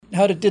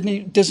how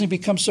did Disney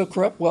become so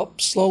corrupt? Well,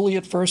 slowly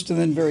at first and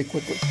then very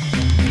quickly.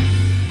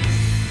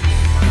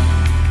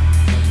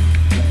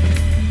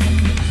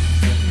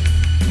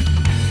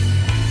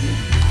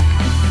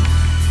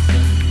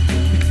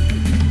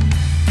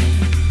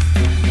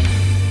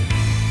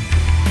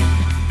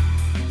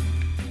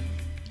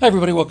 Hi,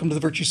 everybody. Welcome to the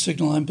Virtue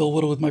Signal. I'm Bill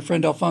Whittle with my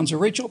friend Alfonso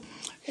Rachel,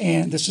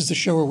 and this is the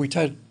show where we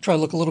try to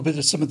look a little bit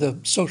at some of the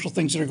social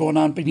things that are going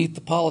on beneath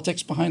the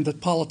politics, behind the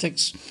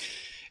politics.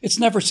 It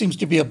never seems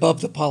to be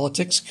above the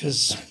politics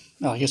because,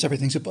 well, I guess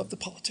everything's above the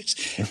politics.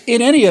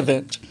 In any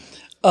event,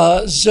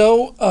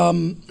 Zoe,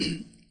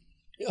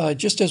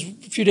 just as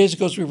a few days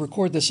ago as we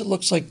record this, it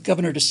looks like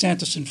Governor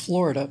DeSantis in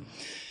Florida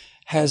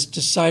has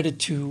decided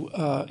to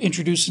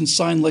introduce and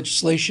sign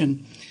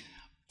legislation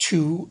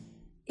to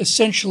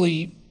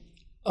essentially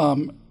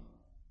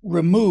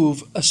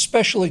remove a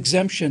special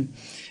exemption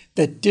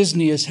that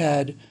Disney has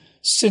had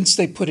since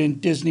they put in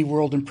Disney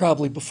World and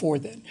probably before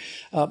then.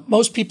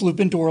 Most people who've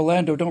been to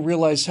Orlando don't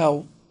realize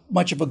how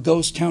much of a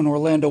ghost town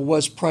Orlando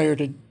was prior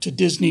to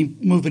Disney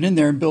moving in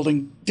there and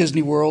building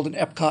Disney World and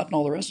Epcot and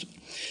all the rest of it.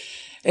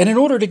 And in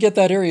order to get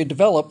that area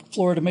developed,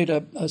 Florida made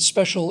a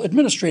special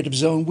administrative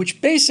zone, which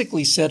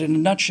basically said in a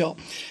nutshell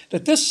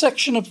that this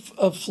section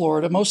of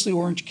Florida, mostly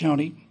Orange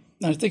County,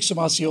 and I think some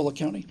Osceola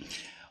County,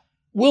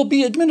 will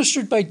be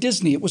administered by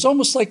Disney. It was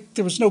almost like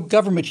there was no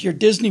government here.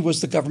 Disney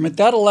was the government.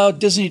 That allowed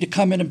Disney to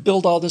come in and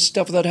build all this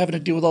stuff without having to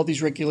deal with all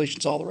these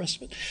regulations, all the rest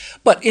of it.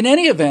 But in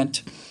any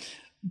event,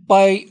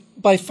 by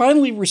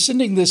finally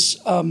rescinding this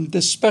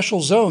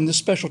special zone, this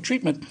special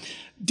treatment,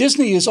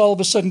 Disney is all of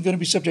a sudden going to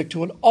be subject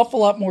to an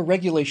awful lot more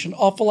regulation,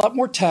 awful lot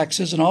more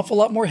taxes, an awful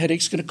lot more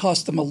headaches. It's going to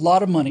cost them a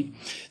lot of money.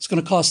 It's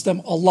going to cost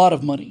them a lot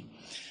of money.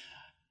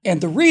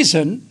 And the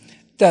reason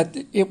that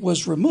it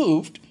was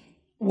removed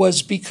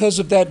was because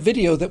of that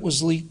video that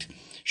was leaked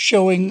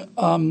showing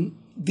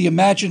the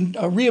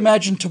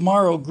Reimagine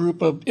Tomorrow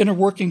group, of inner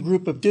working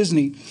group of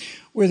Disney,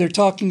 where they're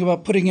talking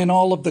about putting in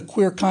all of the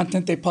queer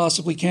content they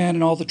possibly can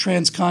and all the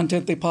trans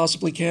content they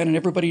possibly can and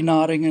everybody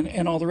nodding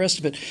and all the rest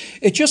of it.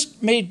 It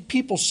just made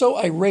people so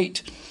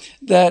irate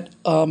that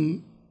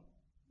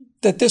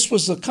that this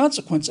was the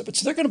consequence of it.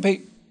 So they're going to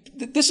pay.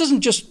 This isn't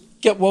just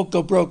get woke,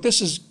 go broke.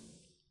 This is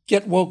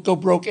get woke, go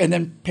broke, and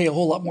then pay a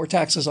whole lot more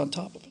taxes on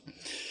top of it.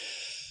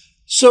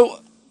 So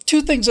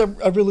two things I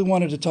really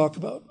wanted to talk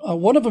about.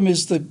 One of them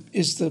is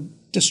the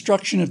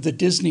destruction of the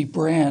Disney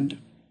brand.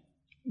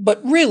 But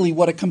really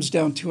what it comes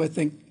down to, I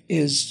think,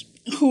 is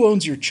who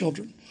owns your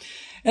children.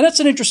 And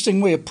that's an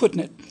interesting way of putting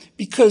it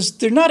because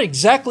they're not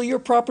exactly your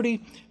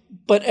property,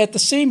 but at the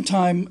same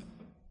time,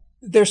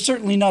 they're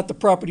certainly not the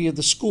property of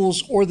the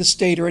schools or the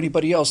state or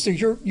anybody else. They're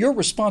your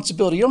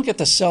responsibility. You don't get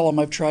to sell them.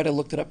 I've tried. I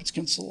looked it up. It's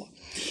against the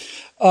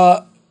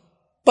law.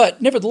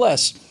 But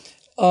nevertheless,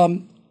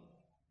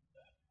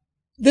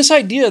 this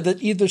idea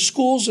that either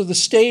schools or the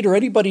state or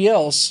anybody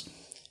else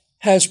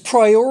has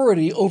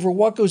priority over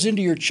what goes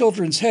into your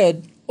children's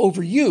head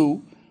over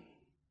you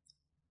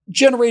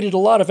generated a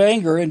lot of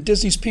anger, and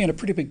Disney's paying a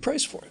pretty big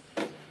price for it.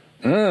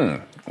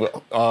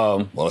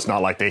 Well, it's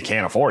not like they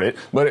can't afford it,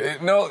 but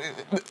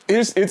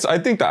it's. I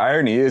think the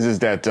irony is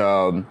that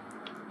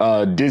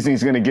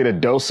Disney's going to get a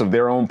dose of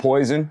their own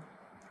poison.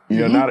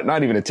 You know,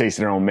 not even a taste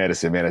of their own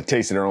medicine, man, a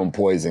taste of their own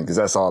poison, because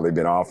that's all they've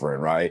been offering,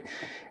 right?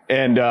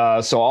 And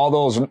so all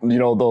those,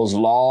 those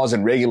laws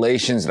and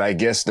regulations that I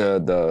guess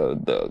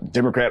the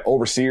Democrat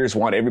overseers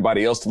want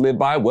everybody else to live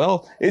by,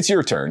 well, it's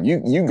your turn.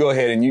 You go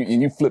ahead and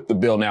you flip the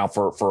bill now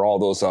for all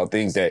those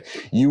things that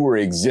you were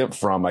exempt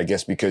from, I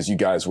guess, because you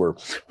guys were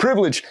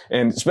privileged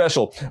and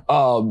special.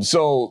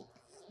 So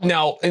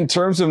now, in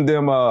terms of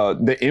them,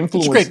 the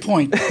influence. That's a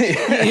great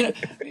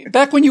point.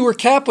 Back when you were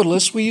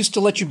capitalists, we used to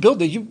let you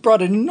build it. You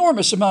brought an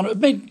enormous amount it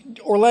made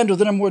Orlando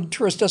the number one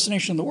tourist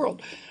destination in the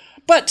world.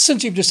 But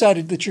since you've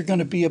decided that you're going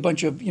to be a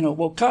bunch of,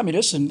 woke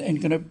communists and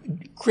going to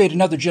create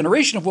another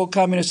generation of woke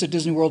communists at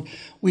Disney World,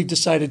 we've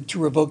decided to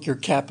revoke your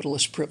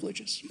capitalist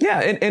privileges.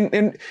 Yeah,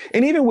 and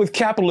even with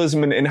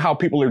capitalism and how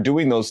people are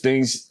doing those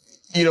things,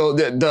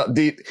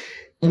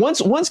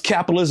 once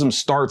capitalism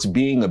starts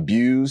being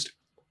abused,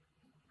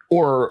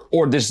 or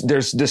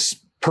there's this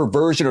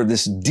perversion or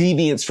this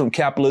deviance from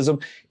capitalism,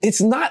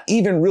 it's not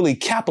even really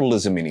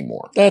capitalism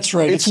anymore. That's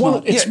right. It's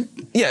not.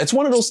 It's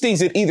one of those things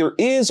that either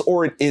is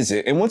or it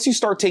isn't. And once you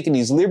start taking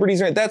these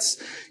liberties, right,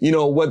 that's,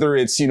 whether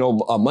it's,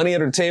 money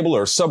under the table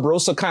or sub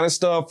rosa kind of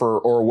stuff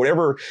or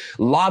whatever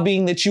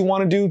lobbying that you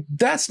want to do,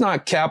 that's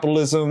not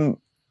capitalism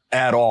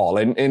at all.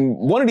 And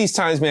one of these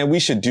times, man, we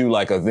should do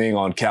like a thing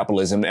on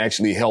capitalism to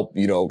actually help,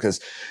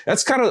 because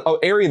that's kind of an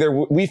area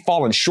that we've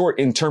fallen short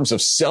in terms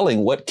of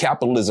selling what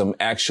capitalism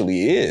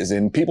actually is.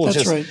 And people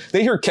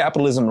they hear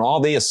capitalism and all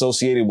they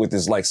associate it with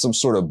is like some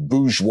sort of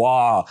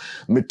bourgeois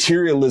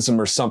materialism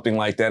or something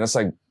like that. And it's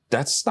like,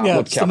 That's not Yeah,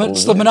 what it's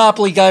capitalism the is.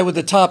 monopoly guy with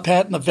the top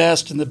hat and the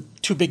vest and the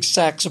two big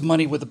sacks of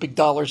money with a big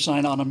dollar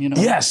sign on them, you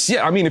know? Yes,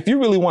 yeah. I mean, if you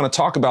really want to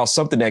talk about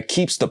something that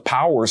keeps the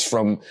powers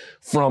from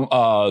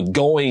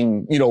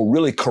going,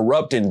 really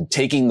corrupt and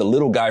taking the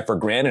little guy for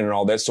granted and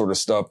all that sort of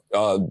stuff,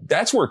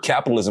 that's where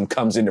capitalism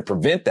comes in to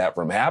prevent that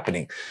from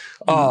happening.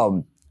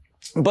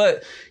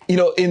 But,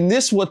 in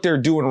this, what they're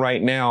doing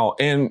right now,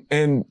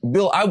 and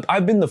Bill,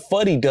 I've been the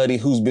fuddy-duddy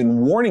who's been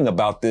warning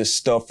about this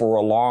stuff for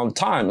a long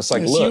time. It's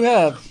like, Yes, look, you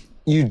have.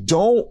 you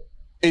don't,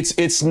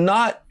 it's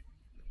not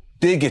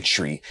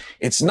bigotry.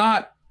 It's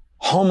not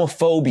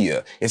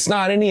homophobia. It's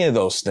not any of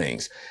those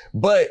things.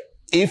 But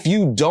if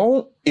you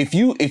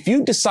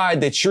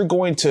decide that you're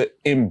going to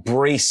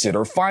embrace it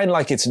or find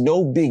like it's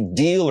no big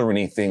deal or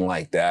anything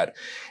like that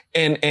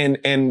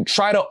and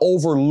try to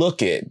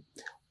overlook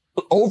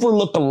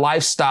a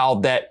lifestyle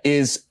that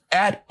is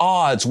at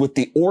odds with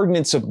the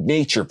ordinance of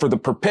nature for the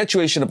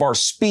perpetuation of our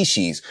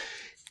species,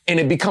 and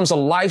it becomes a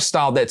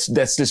lifestyle that's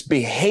this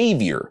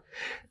behavior,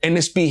 and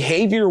this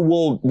behavior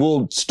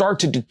will start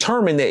to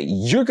determine that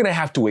you're going to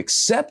have to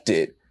accept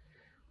it.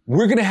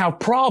 We're going to have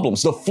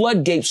problems. The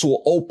floodgates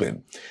will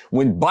open.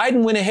 When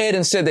Biden went ahead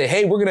and said that,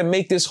 hey, we're going to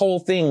make this whole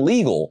thing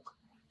legal,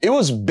 it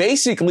was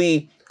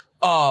basically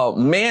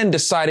man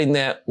deciding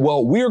that,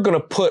 well, we're going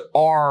to put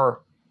our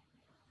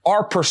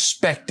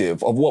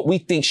perspective of what we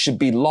think should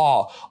be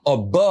law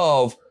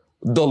above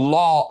the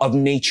law of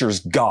nature's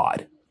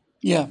God.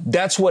 Yeah.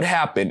 That's what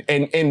happened.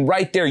 And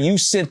right there,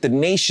 this sends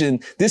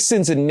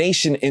a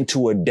nation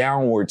into a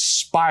downward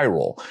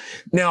spiral.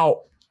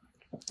 Now,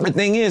 the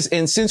thing is,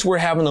 and since we're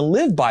having to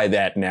live by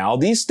that now,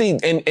 these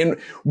things, and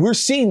we're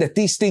seeing that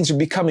these things are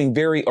becoming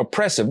very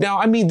oppressive. Now,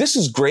 I mean, this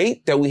is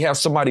great that we have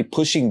somebody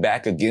pushing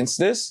back against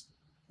this.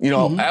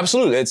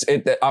 Absolutely.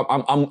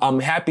 I'm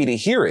happy to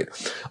hear it.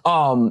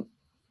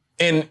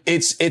 And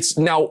it's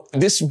now,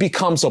 this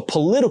becomes a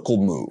political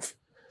move.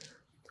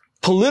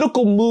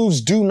 Political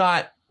moves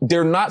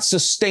they're not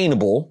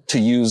sustainable, to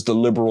use the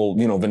liberal,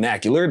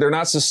 vernacular. They're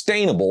not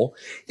sustainable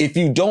if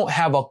you don't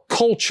have a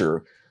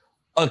culture,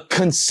 a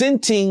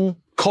consenting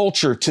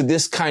culture to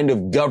this kind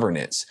of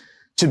governance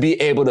to be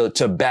able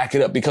to back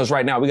it up. Because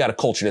right now we got a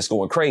culture that's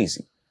going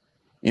crazy.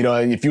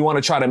 And if you want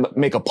to try to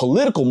make a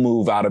political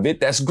move out of it,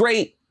 that's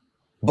great.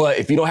 But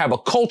if you don't have a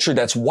culture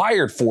that's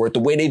wired for it,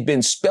 the way they've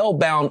been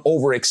spellbound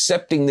over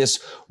accepting this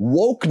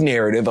woke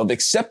narrative of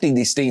accepting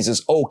these things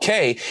is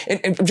okay.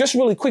 And just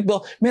really quick,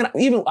 Bill, man,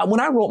 even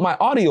when I wrote my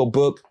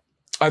audiobook,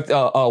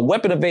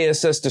 Weapon of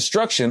ASS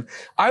Destruction,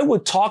 I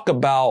would talk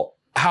about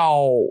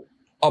how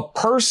a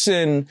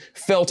person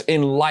felt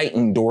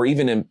enlightened or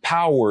even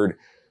empowered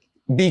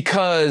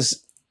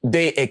because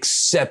they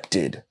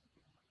accepted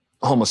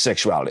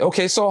homosexuality.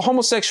 Okay, so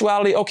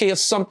homosexuality, okay,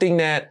 it's something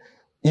that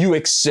you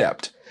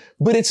accept.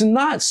 But it's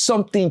not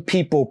something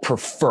people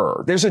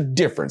prefer. There's a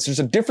difference.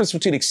 There's a difference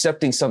between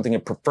accepting something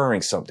and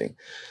preferring something.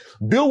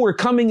 Bill, we're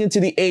coming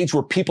into the age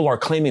where people are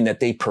claiming that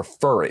they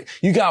prefer it.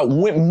 You got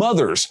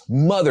mothers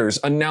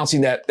announcing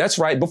that, that's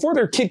right, before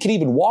their kid can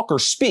even walk or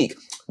speak,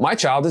 my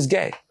child is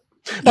gay.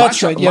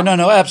 That's right. Yeah,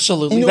 no,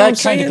 absolutely. That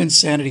kind of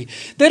insanity.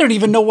 They don't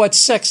even know what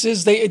sex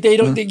is. They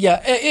don't,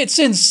 it's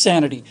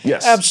insanity.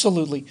 Yes.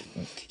 Absolutely.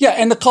 Yeah,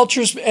 and the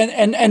cultures,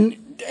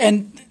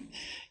 and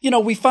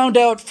we found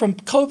out from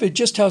COVID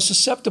just how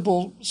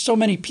susceptible so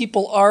many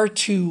people are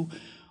to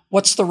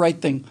what's the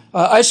right thing.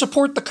 I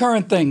support the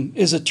current thing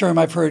is a term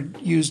I've heard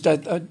used.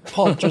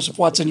 Paul Joseph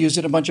Watson used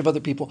it, a bunch of other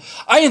people.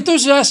 I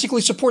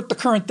enthusiastically support the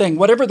current thing,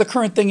 whatever the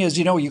current thing is,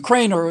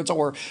 Ukraine or it's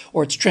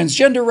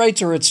transgender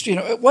rights or it's,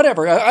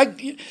 whatever.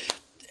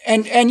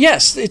 And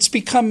yes, I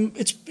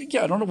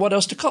don't know what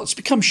else to call it. It's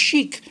become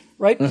chic,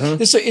 right?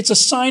 Mm-hmm. It's a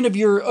sign of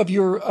your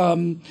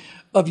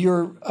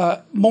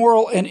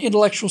moral and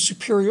intellectual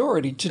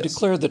superiority to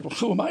declare that.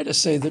 Who am I to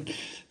say that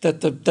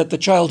the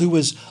child who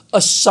was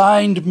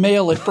assigned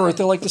male at birth?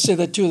 They like to say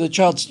that too. The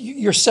child's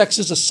your sex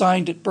is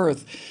assigned at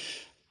birth.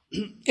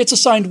 It's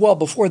assigned well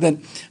before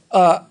then,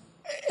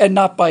 and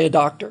not by a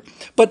doctor.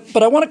 But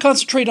I want to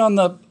concentrate on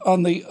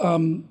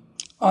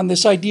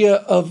this idea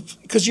of,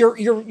 because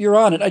you're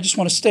on it. I just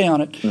want to stay on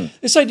it.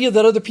 This idea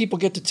that other people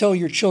get to tell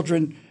your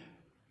children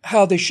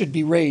how they should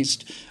be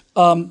raised.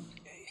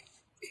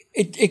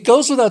 It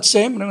goes without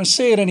saying, but I'm going to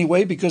say it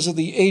anyway because of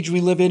the age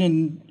we live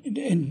in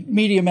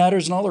media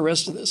matters and all the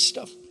rest of this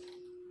stuff.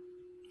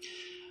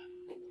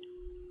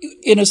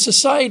 In a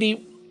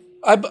society,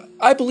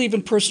 I believe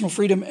in personal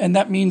freedom, and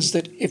that means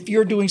that if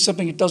you're doing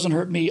something that doesn't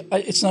hurt me,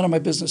 it's none of my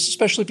business,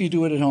 especially if you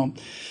do it at home.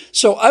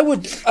 So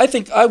I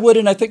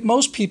think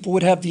most people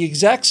would have the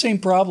exact same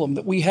problem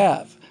that we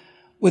have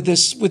with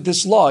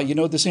this law,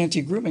 this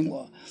anti-grooming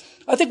law.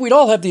 I think we'd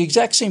all have the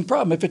exact same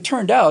problem if it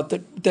turned out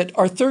that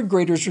our third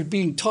graders were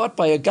being taught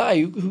by a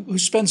guy who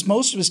spends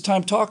most of his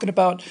time talking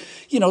about,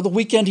 the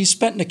weekend he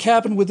spent in a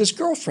cabin with his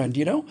girlfriend.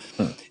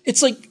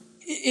 It's like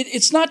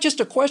it's not just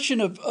a question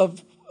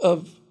of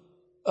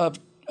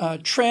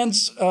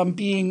trans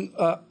being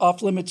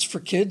off limits for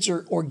kids,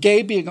 or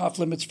gay being off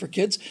limits for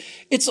kids.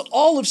 It's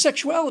all of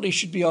sexuality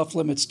should be off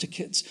limits to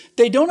kids.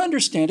 They don't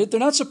understand it. They're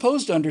not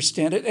supposed to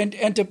understand it,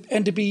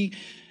 and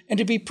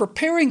to be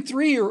preparing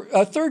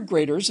third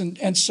graders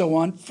and so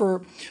on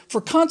for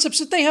concepts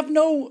that they have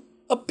no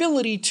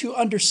ability to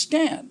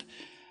understand.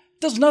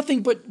 Does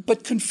nothing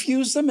but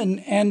confuse them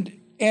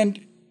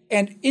and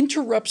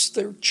interrupts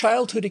their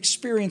childhood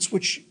experience,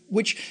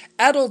 which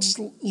adults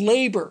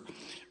labor.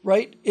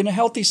 Right? In a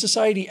healthy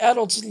society,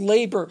 adults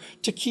labor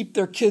to keep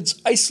their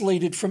kids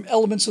isolated from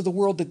elements of the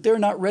world that they're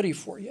not ready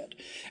for yet.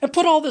 And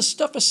put all this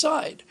stuff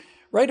aside,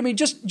 right? I mean,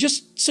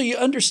 just so you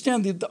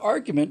understand the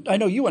argument, I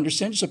know you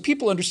understand, so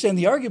people understand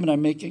the argument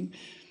I'm making.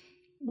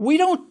 We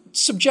don't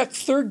subject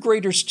third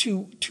graders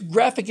to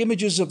graphic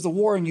images of the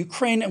war in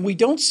Ukraine, and we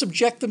don't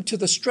subject them to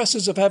the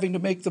stresses of having to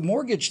make the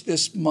mortgage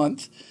this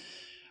month,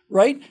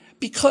 right?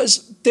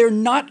 Because they're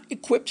not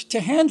equipped to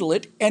handle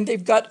it, and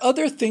they've got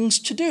other things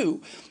to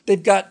do.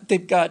 They've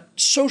got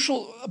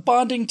social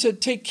bonding to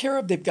take care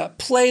of. They've got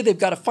play. They've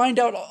got to find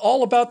out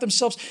all about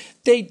themselves.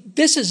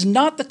 This is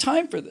not the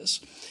time for this.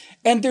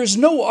 And there's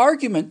no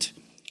argument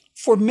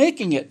for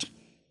making it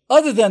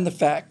other than the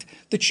fact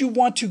that you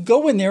want to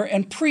go in there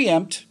and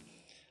preempt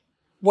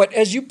what,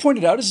 as you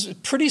pointed out, is a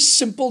pretty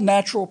simple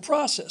natural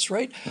process,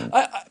 right?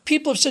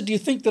 People have said, do you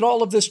think that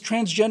all of this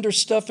transgender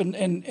stuff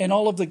and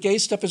all of the gay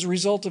stuff is a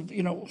result of,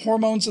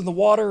 hormones in the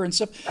water and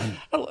stuff?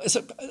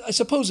 I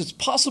suppose it's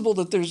possible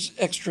that there's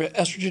extra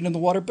estrogen in the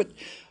water, but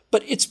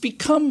it's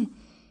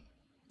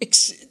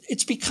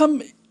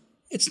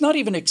not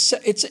even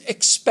it's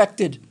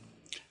expected,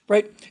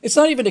 right? It's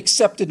not even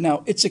accepted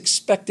now. It's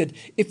expected.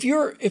 If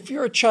you're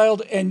a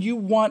child and you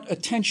want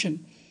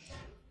attention,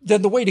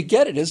 then the way to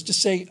get it is to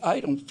say, I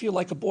don't feel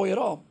like a boy at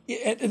all.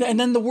 And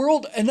then the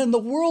world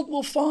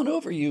will fawn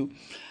over you.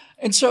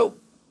 And so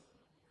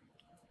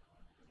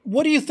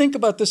what do you think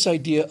about this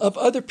idea of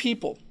other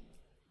people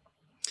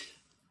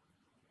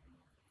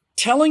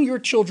telling your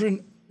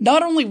children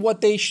not only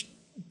what they should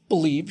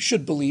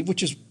believe,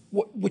 which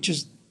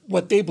is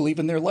what they believe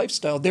in their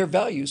lifestyle, their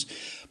values,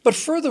 but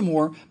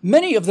furthermore,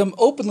 many of them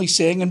openly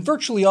saying, and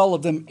virtually all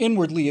of them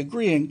inwardly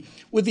agreeing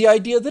with the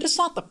idea that it's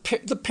not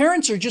the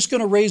parents are just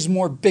going to raise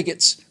more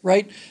bigots,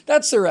 right?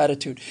 That's their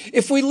attitude.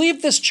 If we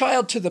leave this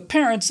child to the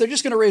parents, they're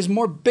just going to raise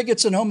more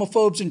bigots and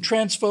homophobes and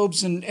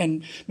transphobes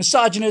and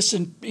misogynists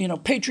and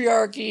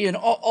patriarchy and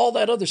all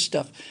that other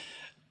stuff.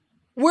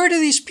 Where do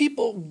these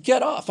people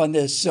get off on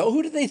this? So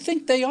who do they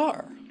think they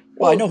are?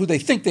 Well, I know who they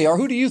think they are.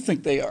 Who do you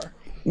think they are?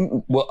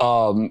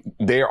 Well,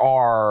 there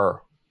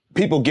are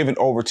people given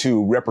over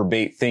to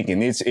reprobate thinking.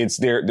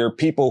 They're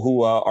people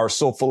who are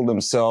so full of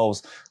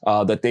themselves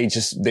that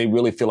they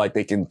really feel like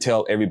they can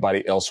tell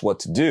everybody else what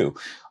to do.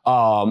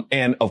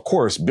 And of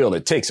course, Bill,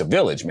 it takes a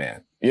village,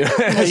 man.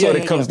 That's what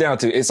it comes down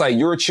to. It's like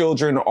your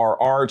children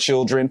are our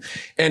children.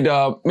 And,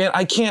 man,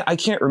 I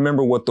can't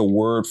remember what the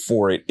word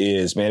for it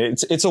is, man.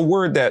 It's a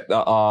word that,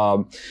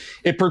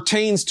 it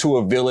pertains to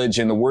a village,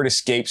 and the word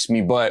escapes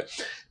me, but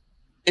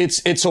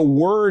it's a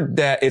word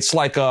that it's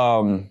like,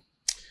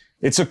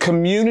 it's a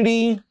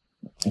community,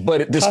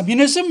 but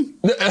communism?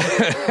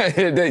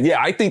 Yeah,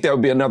 I think that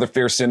would be another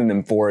fair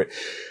synonym for it.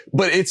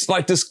 But it's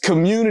like this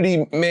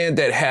community, man,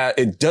 that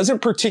it doesn't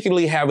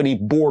particularly have any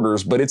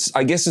borders, but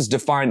I guess it's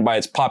defined by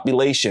its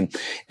population.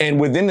 And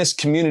within this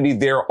community,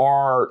 there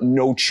are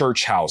no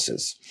church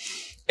houses.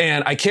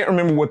 And I can't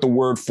remember what the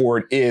word for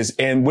it is.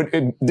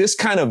 And this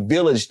kind of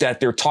village that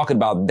they're talking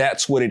about,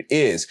 that's what it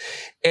is.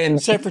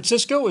 And San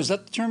Francisco, is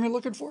that the term you're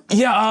looking for?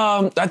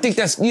 Yeah, I think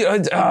that's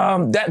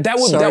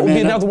that would be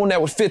another one that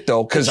would fit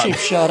though. Cheap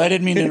shot. I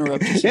didn't mean to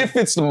interrupt you. It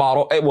fits the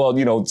model.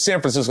 Well, San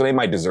Francisco, they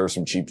might deserve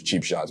some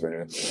cheap shots, but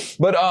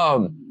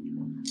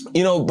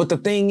but the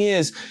thing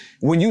is,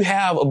 when you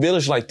have a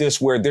village like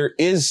this where there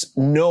is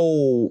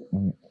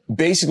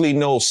basically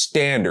no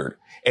standard,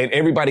 and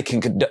everybody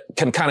can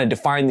kind of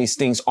define these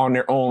things on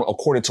their own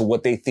according to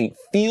what they think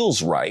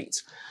feels right,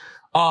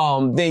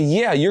 then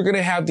yeah, you're going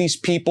to have these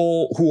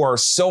people who are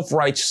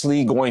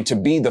self-righteously going to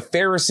be the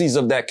Pharisees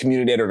of that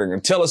community that are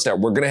going to tell us that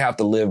we're going to have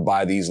to live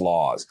by these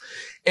laws.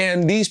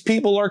 And these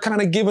people are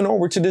kind of given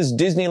over to this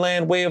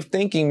Disneyland way of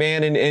thinking,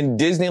 man. And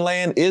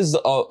Disneyland is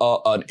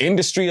an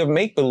industry of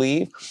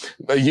make-believe.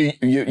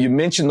 You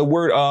mentioned the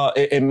word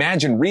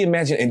imagine,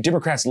 reimagine, and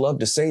Democrats love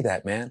to say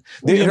that, man.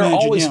 They're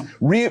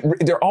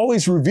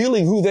always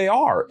revealing who they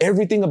are.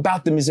 Everything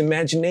about them is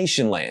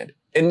imagination land.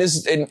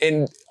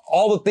 And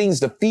all the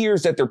things, the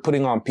fears that they're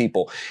putting on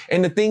people,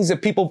 and the things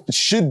that people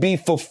should be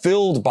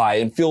fulfilled by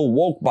and feel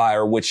woke by,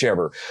 or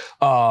whichever,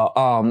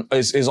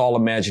 is all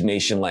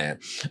imagination land.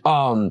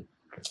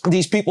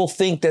 These people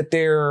think that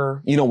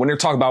they're, when they're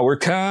talking about, we're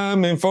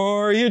coming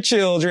for your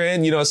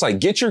children, it's like,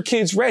 get your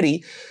kids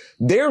ready.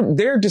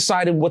 They're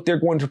deciding what they're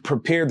going to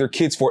prepare their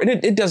kids for. And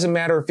it doesn't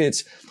matter if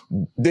it's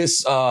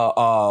this,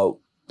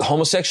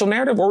 homosexual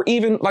narrative, or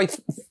even like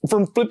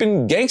from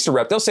flipping gangster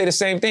rap, they'll say the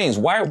same things.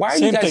 Why are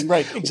Same you guys, thing,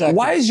 right, exactly.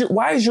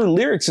 why is your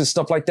lyrics and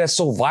stuff like that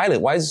so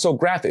violent? Why is it so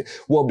graphic?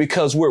 Well,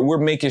 because we're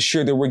making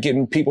sure that we're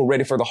getting people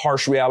ready for the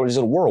harsh realities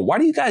of the world. Why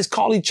do you guys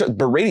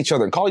berate each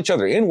other and call each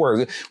other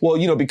N-words?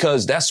 Well,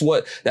 because that's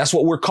what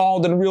we're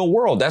called in the real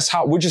world. That's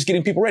how we're just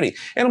getting people ready.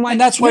 And I'm like,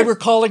 and that's why we're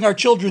calling our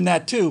children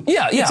that too.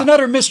 Yeah. It's an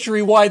utter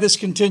mystery why this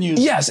continues.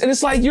 Yes. And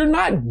it's like, you're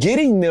not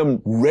getting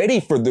them ready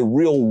for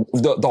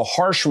the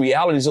harsh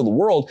realities of the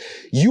world.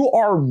 You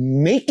are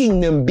making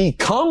them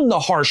become the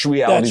harsh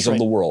realities of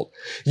the world.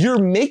 You're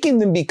making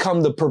them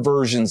become the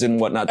perversions and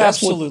whatnot.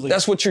 Absolutely.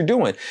 That's what you're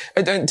doing.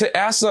 And to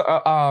ask,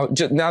 now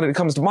that it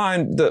comes to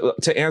mind,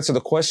 to answer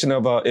the question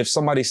of, if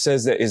somebody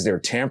says that, is there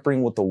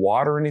tampering with the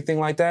water or anything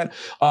like that?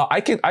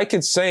 I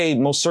could say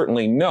most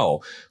certainly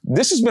no.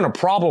 This has been a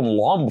problem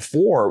long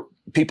before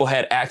people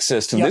had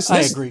access to this.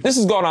 I agree. This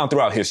has gone on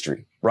throughout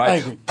history, right? I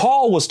agree.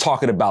 Paul was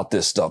talking about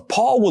this stuff.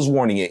 Paul was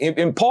warning it.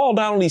 And Paul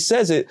not only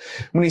says it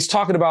when he's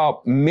talking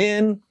about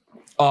men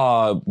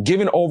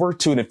given over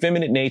to an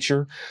effeminate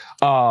nature,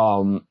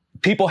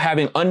 people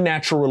having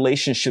unnatural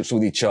relationships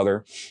with each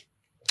other.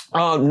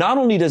 Not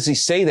only does he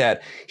say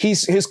that,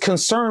 his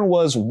concern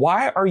was,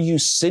 why are you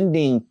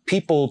sending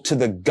people to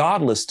the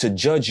godless to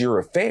judge your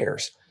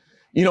affairs?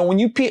 When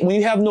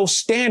you have no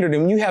standard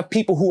and when you have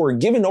people who are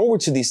given over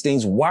to these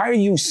things, why are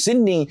you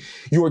sending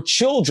your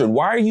children?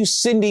 Why are you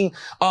sending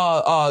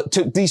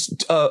to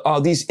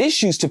these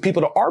issues to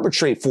people to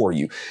arbitrate for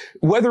you?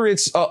 Whether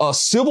it's a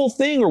civil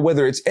thing or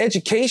whether it's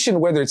education,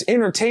 whether it's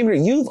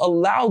entertainment, you've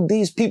allowed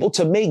these people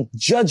to make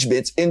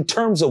judgments in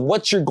terms of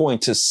what you're going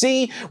to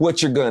see,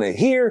 what you're going to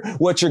hear,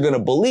 what you're going to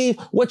believe,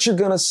 what you're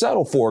going to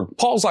settle for.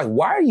 Paul's like,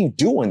 why are you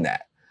doing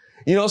that?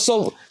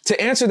 So to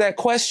answer that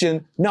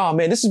question, no,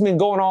 man, this has been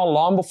going on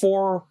long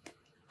before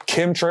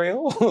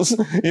chemtrails,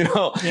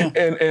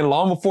 and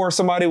long before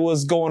somebody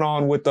was going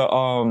on with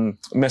the,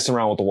 messing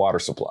around with the water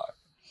supply.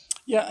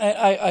 Yeah,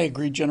 I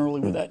agree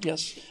generally with that.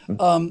 Yes.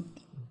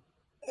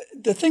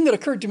 The thing that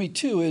occurred to me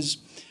too is,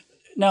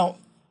 now,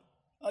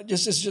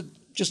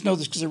 just know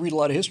this because I read a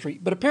lot of history,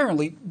 but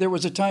apparently there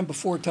was a time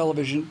before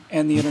television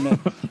and the internet,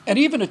 and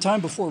even a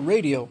time before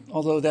radio,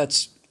 although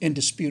that's in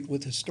dispute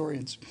with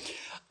historians.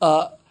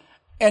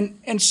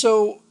 And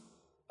so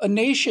a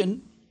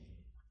nation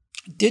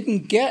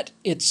didn't get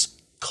its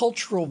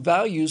cultural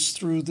values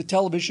through the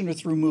television or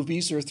through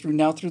movies or through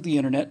the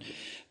internet.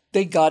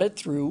 They got it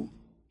through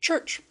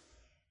church.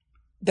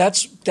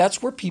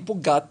 That's where people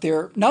got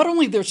not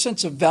only their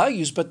sense of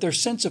values, but their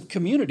sense of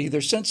community, their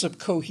sense of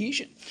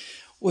cohesion.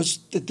 Was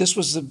that this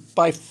was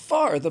by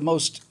far the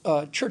most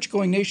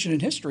church-going nation in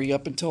history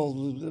up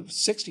until the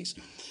 60s.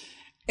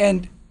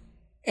 And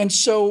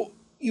so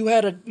you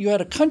had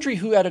a country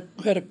who had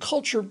a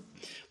culture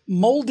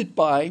molded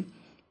by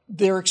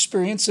their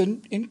experience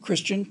in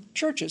Christian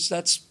churches.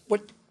 That's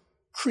what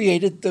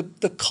created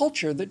the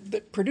culture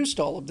that produced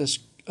all of this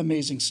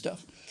amazing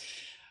stuff.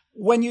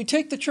 When you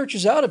take the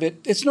churches out of it,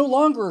 it's no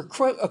longer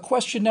a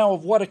question now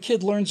of what a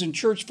kid learns in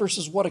church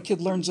versus what a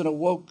kid learns in a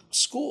woke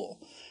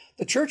school.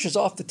 The church is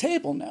off the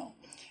table now.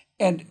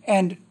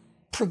 And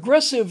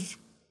progressive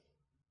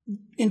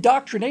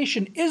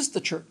indoctrination is the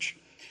church.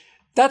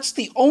 That's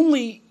the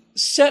only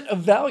set of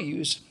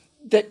values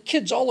that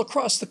kids all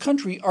across the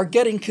country are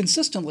getting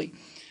consistently,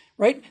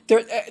 right?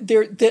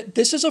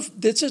 This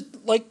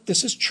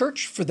is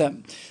church for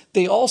them.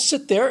 They all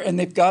sit there and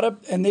they've got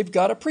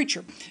a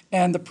preacher,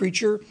 and the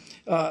preacher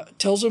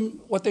tells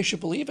them what they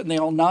should believe, and they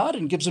all nod,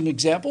 and gives them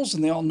examples,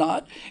 and they all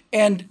nod,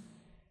 and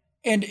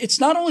it's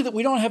not only that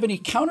we don't have any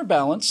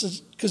counterbalance,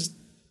 because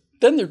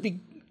then there'd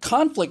be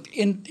conflict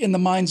in the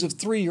minds of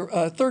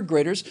third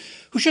graders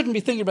who shouldn't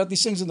be thinking about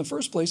these things in the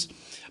first place.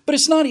 But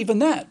it's not even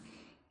that.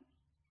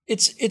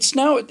 It's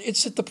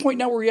at the point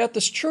now where we're at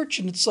this church,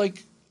 and it's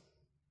like,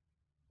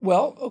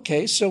 well,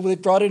 okay, so they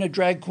brought in a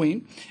drag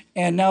queen,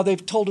 and now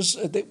they've told us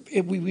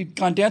we've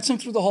gone dancing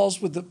through the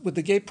halls with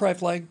the gay pride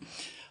flag,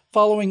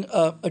 following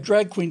a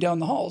drag queen down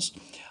the halls,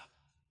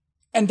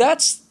 and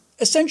that's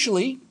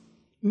essentially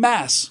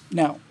mass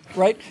now,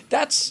 right?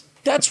 That's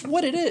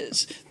what it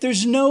is.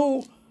 There's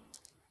no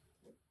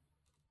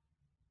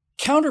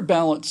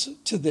counterbalance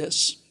to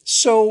this.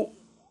 So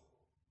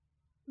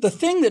the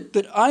thing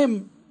that I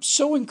am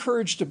so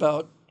encouraged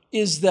about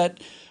is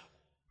that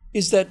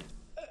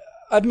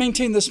I've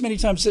maintained this many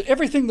times, that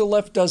everything the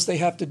left does, they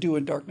have to do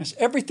in darkness.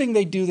 Everything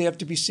they do, they have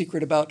to be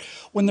secret about.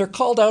 When they're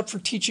called out for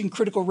teaching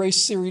critical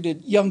race theory to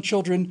young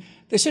children,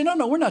 they say,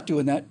 no, we're not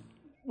doing that.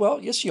 Well,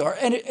 yes, you are.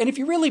 And if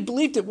you really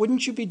believed it,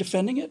 wouldn't you be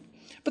defending it?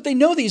 But they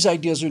know these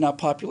ideas are not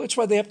popular. That's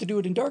why they have to do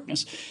it in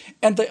darkness.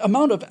 And the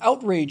amount of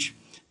outrage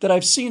that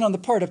I've seen on the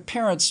part of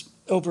parents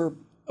over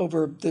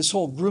this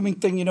whole grooming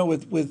thing,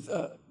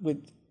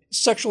 with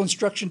sexual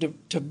instruction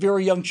to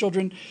very young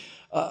children,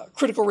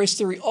 critical race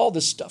theory, all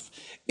this stuff.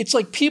 It's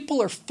like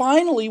people are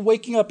finally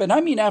waking up, and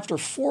I mean after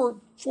four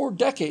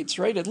decades,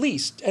 right? At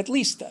least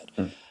that,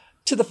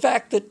 to the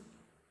fact that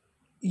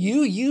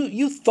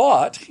you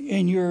thought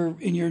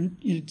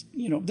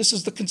this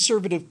is the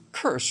conservative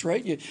curse,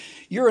 right?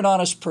 You're an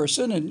honest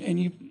person and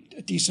you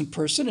a decent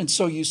person, and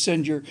so you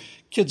send your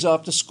kids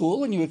off to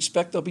school and you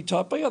expect they'll be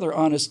taught by other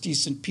honest,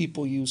 decent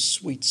people. You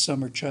sweet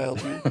summer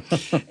child, you.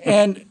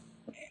 and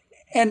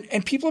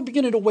people are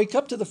beginning to wake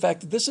up to the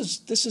fact that this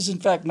is in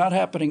fact not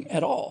happening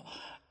at all,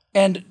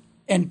 and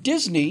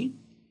Disney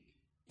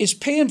is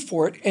paying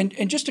for it.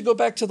 And just to go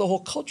back to the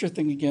whole culture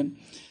thing again.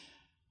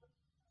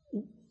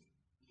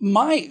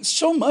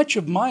 So much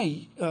of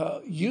my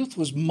youth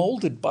was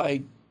molded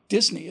by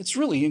Disney. It's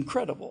really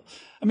incredible.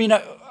 I mean,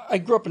 I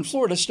grew up in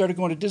Florida, started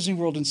going to Disney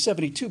World in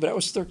 1972, but I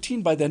was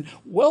 13 by then.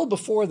 Well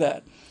before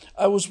that,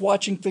 I was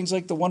watching things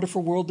like The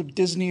Wonderful World of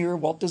Disney or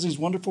Walt Disney's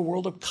Wonderful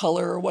World of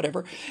Color or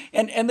whatever.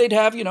 And they'd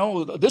have,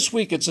 this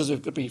week it says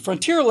it could be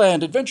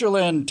Frontierland,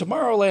 Adventureland,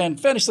 Tomorrowland,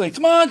 Fantasyland.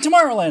 Come on,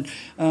 Tomorrowland.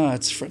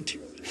 It's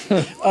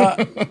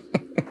Frontierland.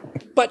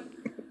 But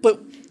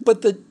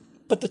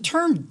the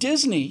term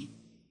Disney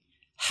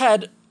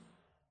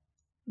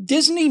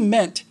Disney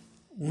meant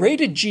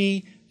rated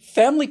G,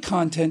 family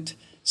content,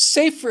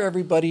 safe for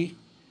everybody,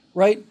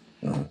 right?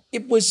 Mm-hmm.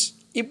 It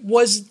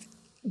was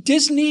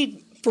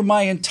Disney for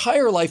my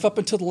entire life up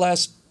until the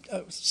last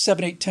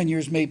 7, 8, 10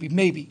 years,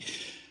 maybe,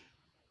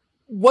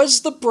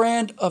 was the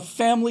brand of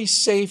family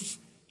safe,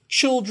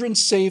 children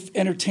safe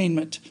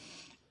entertainment.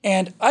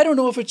 And I don't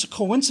know if it's a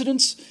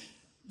coincidence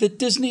that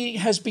Disney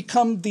has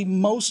become the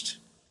most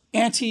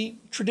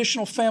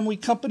anti-traditional family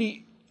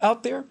company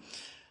out there.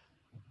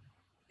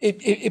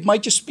 It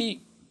might just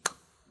be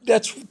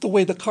that's the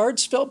way the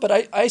cards fell, but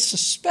I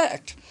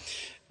suspect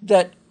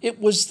that it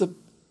was the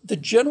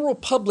general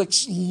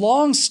public's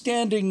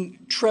long-standing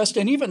trust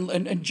and even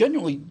and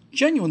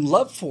genuine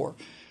love for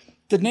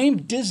the name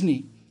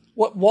Disney,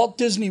 what Walt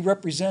Disney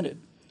represented,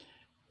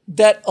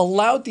 that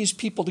allowed these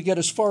people to get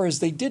as far as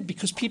they did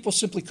because people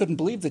simply couldn't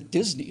believe that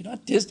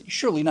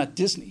surely not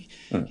Disney,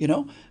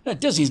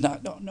 Disney's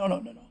not, no.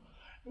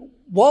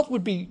 Walt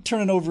would be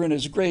turning over in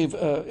his grave.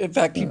 In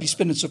fact, he'd be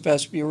spinning so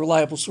fast, he'd be a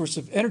reliable source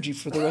of energy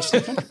for the rest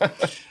of the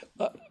country.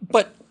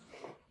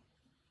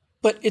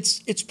 But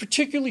it's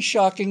particularly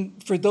shocking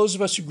for those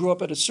of us who grew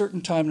up at a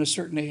certain time and a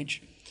certain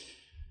age,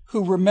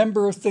 who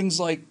remember things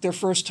like their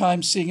first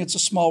time seeing It's a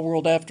Small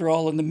World After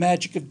All and the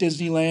magic of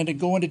Disneyland, and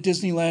going to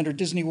Disneyland or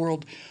Disney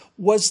World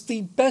was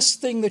the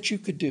best thing that you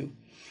could do.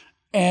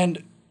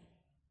 And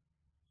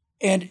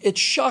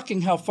it's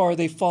shocking how far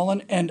they've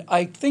fallen. And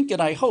I think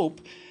and I hope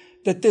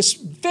that this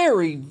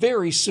very,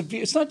 very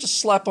severe, it's not just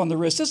slap on the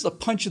wrist, this is a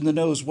punch in the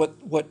nose what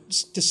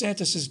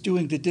DeSantis is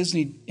doing to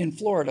Disney in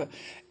Florida,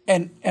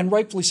 and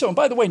rightfully so. And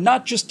by the way,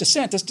 not just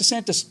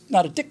DeSantis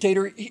not a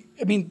dictator,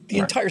 the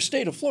entire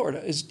state of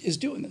Florida is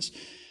doing this.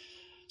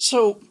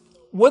 So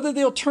whether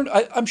they'll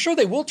I'm sure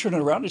they will turn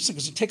it around. It's going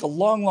to take a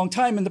long, long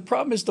time. And the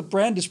problem is the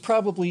brand is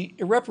probably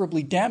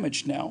irreparably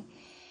damaged now.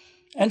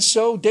 And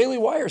so Daily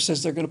Wire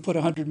says they're going to put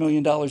 $100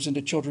 million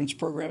into children's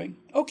programming.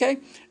 Okay,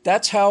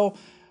 that's how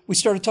we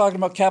started talking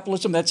about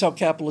capitalism. That's how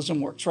capitalism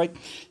works, right?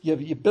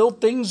 You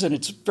build things and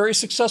it's very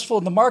successful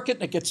in the market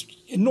and it gets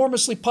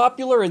enormously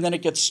popular and then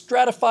it gets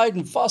stratified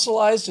and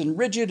fossilized and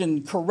rigid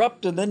and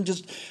corrupt and then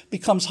just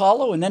becomes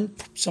hollow. And then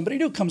somebody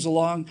new comes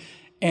along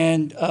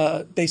and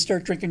they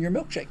start drinking your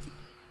milkshake.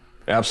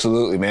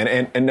 Absolutely,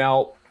 man. And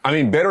now,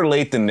 better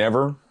late than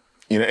never.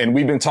 And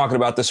we've been talking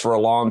about this for a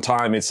long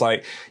time. It's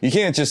like, you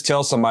can't just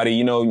tell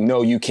somebody,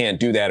 no, you can't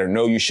do that, or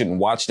no, you shouldn't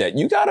watch that.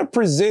 You got to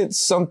present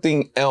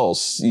something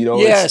else,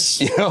 Yes.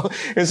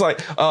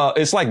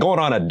 It's like going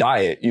on a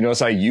diet.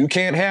 It's like, you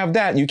can't have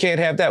that. You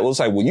can't have that. Well, it's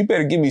like, well, you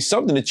better give me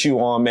something to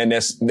chew on, man.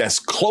 That's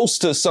close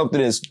to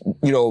something as,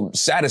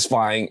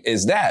 satisfying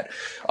as that.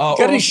 Got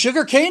any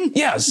sugar cane?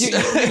 Yes.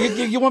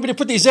 You want me to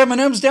put these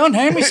M&Ms down?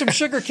 Hand me some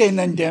sugar cane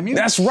then, damn you.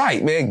 That's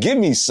right, man. Give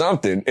me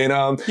something.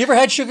 And, you ever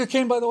had sugar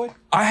cane, by the way?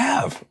 I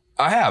have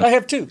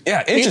too.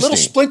 Yeah, interesting. Little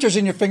splinters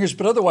in your fingers,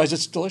 but otherwise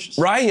it's delicious.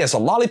 Right? Yes, a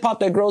lollipop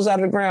that grows out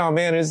of the ground,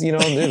 man. Is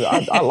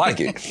I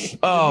like it.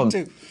 Me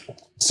too.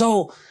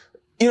 So,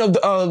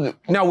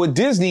 now with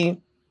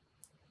Disney,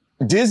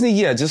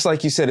 yeah, just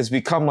like you said, it's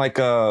become like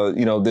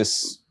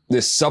this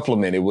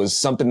supplement. It was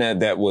something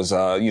that was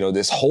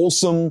this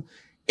wholesome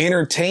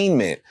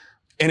entertainment,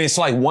 and it's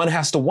like one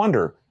has to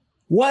wonder,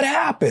 what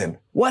happened?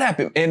 What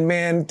happened? And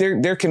man,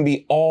 there can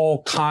be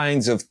all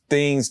kinds of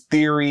things,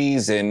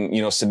 theories,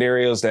 and,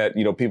 scenarios that,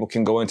 people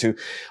can go into.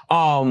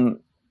 And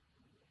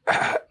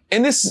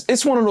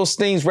it's one of those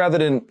things, rather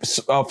than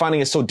finding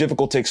it so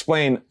difficult to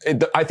explain,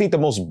 I think the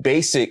most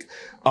basic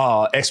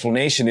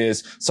explanation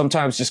is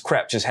sometimes just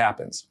crap just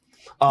happens.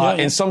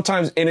 And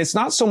sometimes, and it's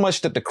not so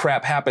much that the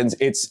crap happens,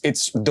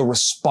 it's the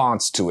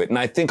response to it. And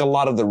I think a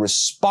lot of the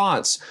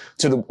response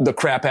to the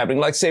crap happening,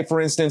 like say,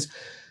 for instance,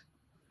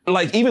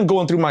 like even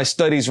going through my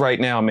studies right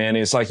now, man,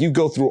 it's like you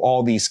go through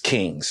all these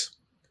kings,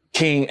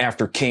 king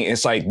after king.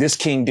 It's like this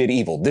king did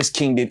evil. This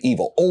king did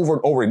evil over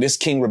and over. This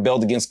king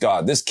rebelled against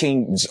God. This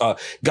king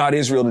got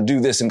Israel to do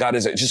this and God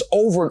is just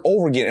over and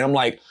over again. And I'm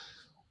like,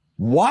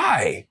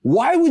 why?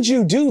 Why would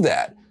you do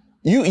that?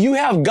 You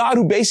have God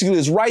who basically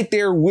is right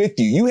there with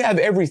you. You have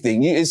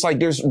everything. It's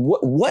like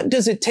what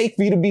does it take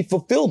for you to be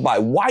fulfilled by?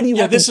 Why do you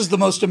have this is the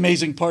most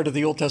amazing part of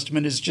the Old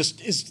Testament is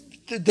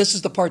this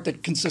is the part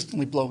that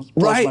consistently blows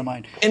my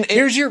mind. And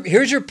here's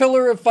your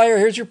pillar of fire.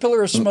 Here's your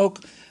pillar of smoke.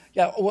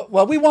 Yeah.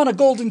 Well, we want a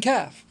golden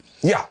calf.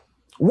 Yeah.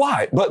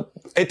 Why? But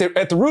at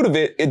the root of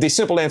it, the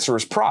simple answer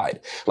is pride.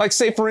 Like,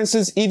 say, for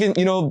instance, even,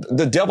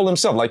 the devil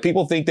himself, like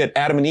people think that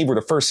Adam and Eve were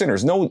the first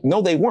sinners.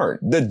 No, they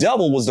weren't. The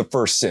devil was the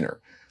first sinner,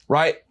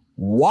 right?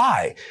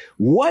 Why?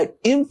 What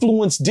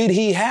influence did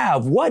he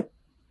have? What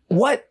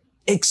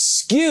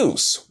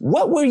excuse?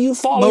 What were you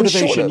falling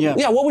short of?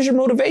 Yeah. What was your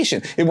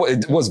motivation?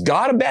 Was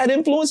God a bad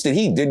influence? Did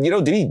he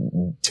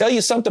tell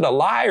you something to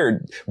lie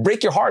or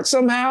break your heart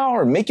somehow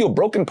or make you a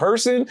broken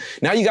person?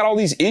 Now you got all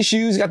these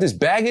issues, you got this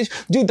baggage.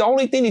 Dude, the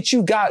only thing that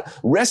you got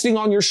resting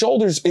on your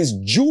shoulders is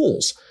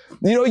jewels.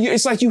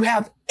 It's like you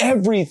have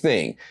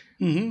everything.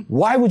 Mm-hmm.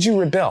 Why would you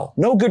rebel?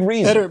 No good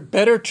reason.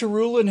 Better to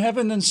rule in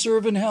heaven than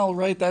serve in hell,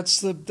 right? That's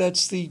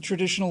the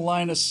traditional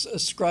line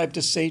ascribed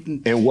to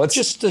Satan. And what's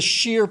just the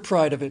sheer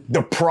pride of it?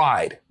 The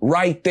pride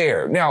right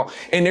there. Now,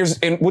 and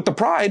with the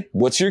pride,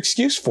 what's your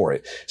excuse for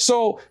it?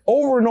 So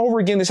over and over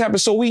again, this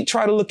happens. So we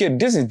try to look at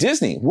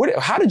Disney.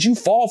 How did you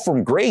fall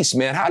from grace,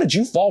 man? How did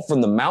you fall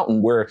from the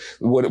mountain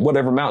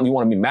whatever mountain you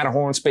want to be,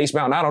 Matterhorn, Space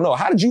Mountain? I don't know.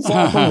 How did you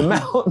fall from the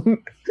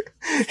mountain?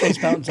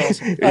 Space Mountain's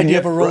awesome. The idea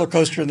of a roller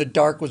coaster in the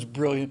dark was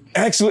brilliant.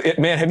 Excellent.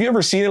 Man, have you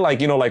ever seen it?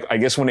 Like, I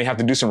guess when they have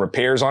to do some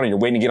repairs on it, you're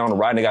waiting to get on the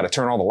ride and they got to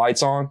turn all the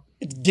lights on.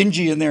 It's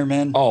dingy in there,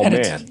 man. Oh,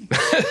 man.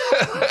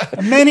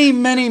 Many,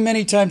 many,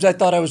 many times I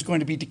thought I was going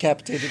to be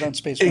decapitated on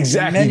Space Mountain.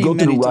 Exactly. You go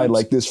through the ride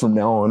like this from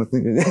now on.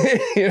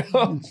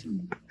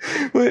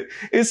 But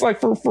it's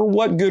like, for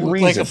what good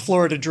reason? Like a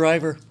Florida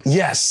driver.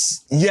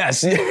 Yes. Yeah.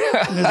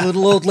 The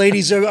little old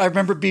ladies, I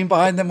remember being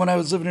behind them when I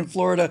was living in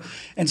Florida,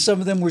 and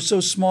some of them were so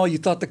small you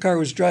thought the car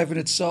was driving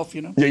itself,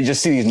 Yeah, you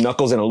just see these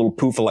knuckles and a little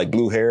poof of like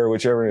blue hair or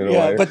whichever.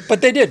 Yeah,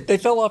 but they did. They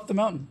fell off the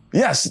mountain.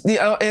 Yes.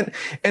 And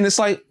it's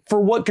like, for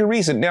what good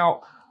reason?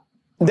 Now,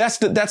 that's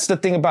the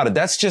thing about it.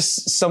 That's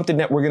just something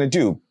that we're going to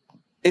do.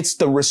 It's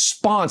the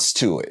response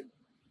to it.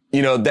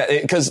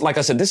 Because like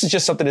I said, this is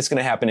just something that's going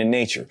to happen in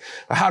nature.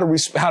 How do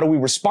we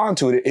respond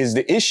to it is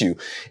the issue.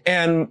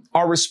 And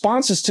our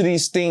responses to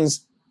these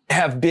things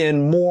have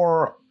been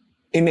more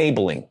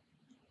enabling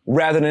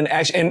rather than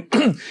action.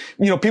 And,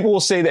 people will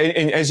say that,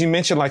 and as you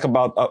mentioned, like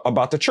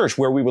about the church,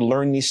 where we would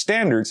learn these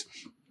standards.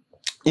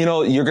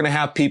 You're going to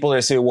have people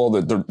that say, well,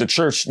 the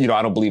church,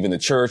 I don't believe in the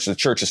church. The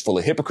church is full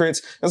of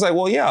hypocrites. It's like,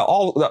 well, yeah,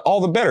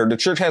 all the better. The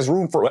church has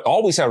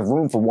always have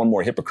room for one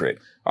more hypocrite.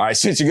 All right.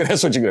 Since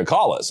that's what you're going to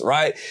call us.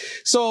 Right.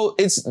 So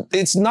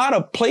it's not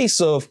a place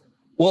of,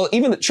 well,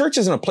 even the church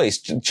isn't a place.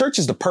 Church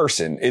is the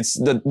person. It's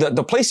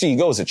the place that you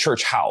go is a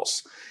church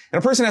house.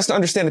 And a person has to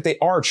understand that they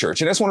are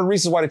church. And that's one of the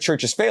reasons why the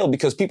church has failed,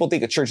 because people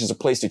think a church is a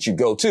place that you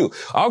go to.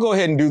 I'll go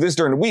ahead and do this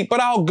during the week, but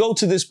I'll go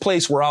to this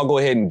place where I'll go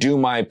ahead and do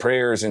my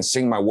prayers and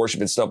sing my worship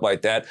and stuff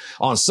like that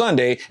on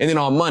Sunday. And then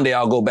on Monday,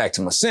 I'll go back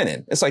to my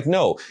sinning. It's like,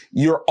 no,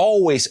 you're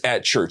always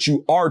at church.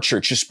 You are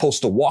church. You're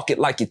supposed to walk it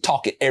like you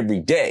talk it every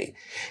day.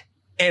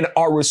 And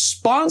our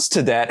response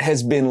to that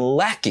has been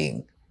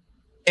lacking.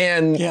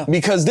 And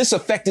because this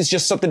effect is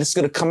just something that's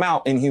going to come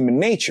out in human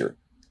nature.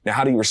 Now,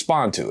 how do you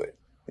respond to it?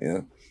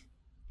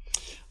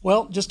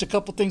 Well, just a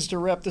couple things to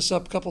wrap this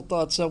up, a couple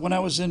thoughts. When I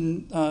was at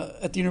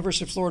the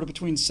University of Florida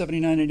between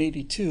 79 and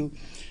 82,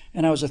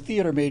 and I was a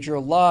theater major, a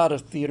lot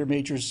of theater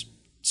majors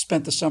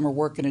spent the summer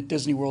working at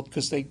Disney World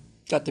because they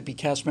got to be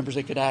cast members,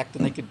 they could act,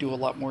 and they could do a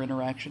lot more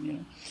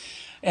interaction,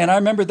 And I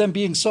remember them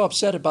being so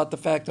upset about the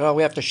fact that,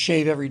 we have to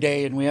shave every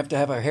day and we have to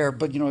have our hair,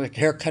 but, the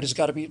haircut has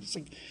got to be, it's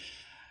like,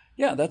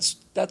 yeah, that's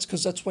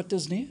because that's what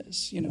Disney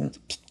is.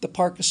 The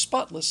park is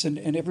spotless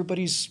and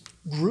everybody's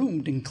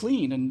groomed and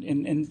clean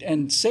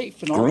and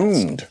safe and all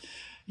groomed. That stuff.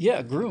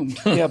 Yeah, groomed.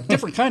 Yeah,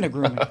 different kind of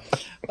grooming.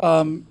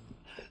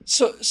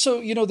 So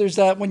there's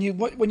that. When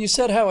you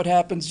said how it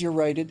happens, you're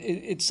right.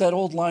 It's that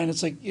old line.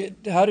 It's like,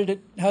 how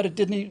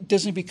did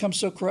Disney become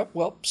so corrupt?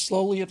 Well,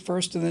 slowly at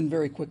first and then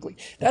very quickly.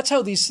 That's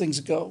how these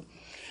things go.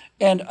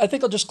 And I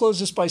think I'll just close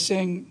this by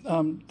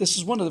saying this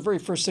is one of the very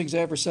first things I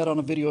ever said on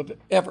a video of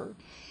ever.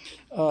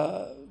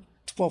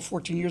 12,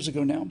 14 years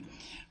ago now.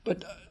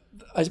 But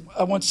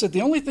I once said,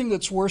 the only thing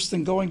that's worse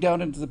than going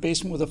down into the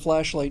basement with a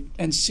flashlight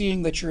and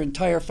seeing that your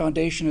entire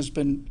foundation has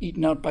been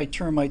eaten out by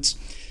termites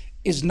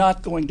is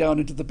not going down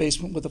into the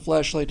basement with a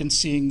flashlight and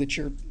seeing that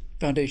your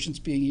foundation's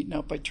being eaten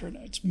out by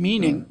termites.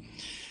 Meaning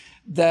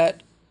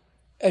that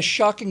as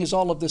shocking as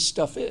all of this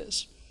stuff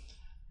is,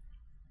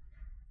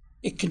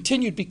 it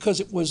continued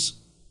because it was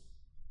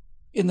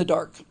in the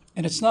dark.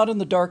 And it's not in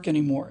the dark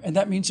anymore. And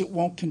that means it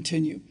won't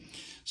continue.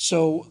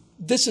 So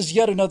this is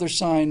yet another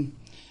sign,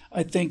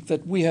 I think,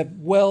 that we have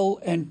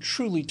well and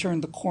truly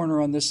turned the corner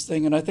on this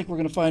thing. And I think we're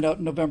going to find out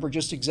in November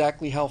just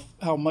exactly how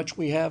much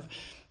we have.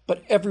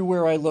 But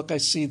everywhere I look, I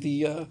see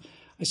the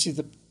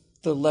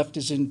left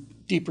is in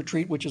deep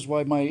retreat, which is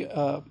why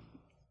my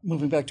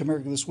moving back to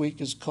America this week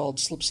is called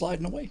Slip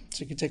Sliding Away.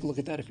 So you can take a look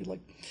at that if you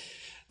like.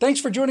 Thanks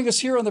for joining us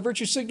here on the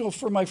Virtue Signal.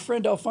 For my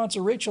friend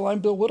Alfonso Rachel, I'm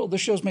Bill Whittle. This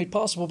show's made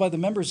possible by the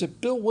members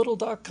at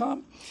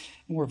BillWhittle.com.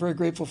 And we're very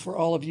grateful for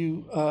all of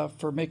you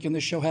for making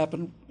this show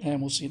happen. And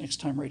we'll see you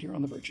next time right here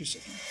on the Virtue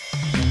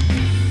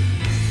Signal.